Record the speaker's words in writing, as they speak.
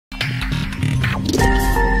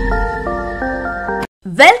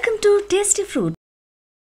Welcome to tasty fruit.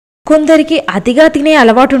 కొందరికి అతిగా తినే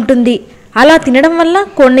అలవాటు ఉంటుంది. అలా తినడం వల్ల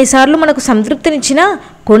కొన్నిసార్లు మనకు సంతృప్తినిచ్చినా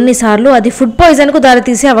కొన్నిసార్లు అది ఫుడ్ పాయిజన్కు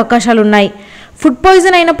దారితీసే అవకాశాలు ఉన్నాయి. ఫుడ్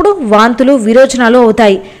పాయిజన్ అయినప్పుడు వాంతులు విరోచనాలు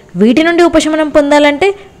అవుతాయి. వీటి నుండి ఉపశమనం పొందాలంటే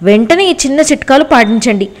వెంటనే ఈ చిన్న చిట్కాలు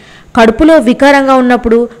పాటించండి. కడుపులో వికారంగా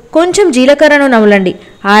ఉన్నప్పుడు కొంచెం జీలకర్రను నమలండి.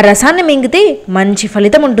 ఆ రసాన్ని మింగితే మంచి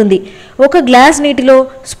ఫలితం ఉంటుంది. ఒక గ్లాస్ నీటిలో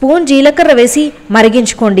స్పూన్ జీలకర్ర వేసి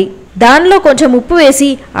మరిగించుకోండి. దానిలో కొంచెం ఉప్పు వేసి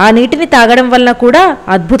ఆ నీటిని తాగడం వలన కూడా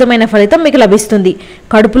అద్భుతమైన ఫలితం మీకు లభిస్తుంది.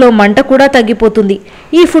 కడుపులో మంట కూడా తగ్గిపోతుంది.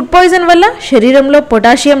 ఈ ఫుడ్ పాయిజన్ వల్ల శరీరంలో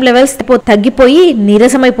పొటాషియం లెవెల్స్ తగ్గిపోయి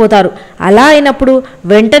నీరసమైపోతారు. అలా అయినప్పుడు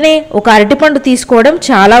వెంటనే ఒక అరటిపండు తీసుకోవడం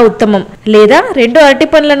చాలా ఉత్తమం. లేదా 2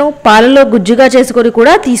 అరటిపండ్లను పాలలో గుజ్జుగా చేసుకొని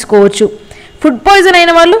కూడా తీసుకోవచ్చు. ఫుడ్ పాయిజన్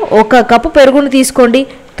అయిన వాళ్ళు 1 కప్పు పెరుగును తీసుకోండి.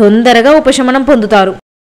 తొందరగా ఉపశమనం పొందుతారు.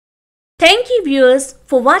 Thank you viewers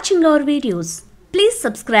for watching our videos. Please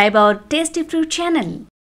subscribe our Tasty Fruit channel.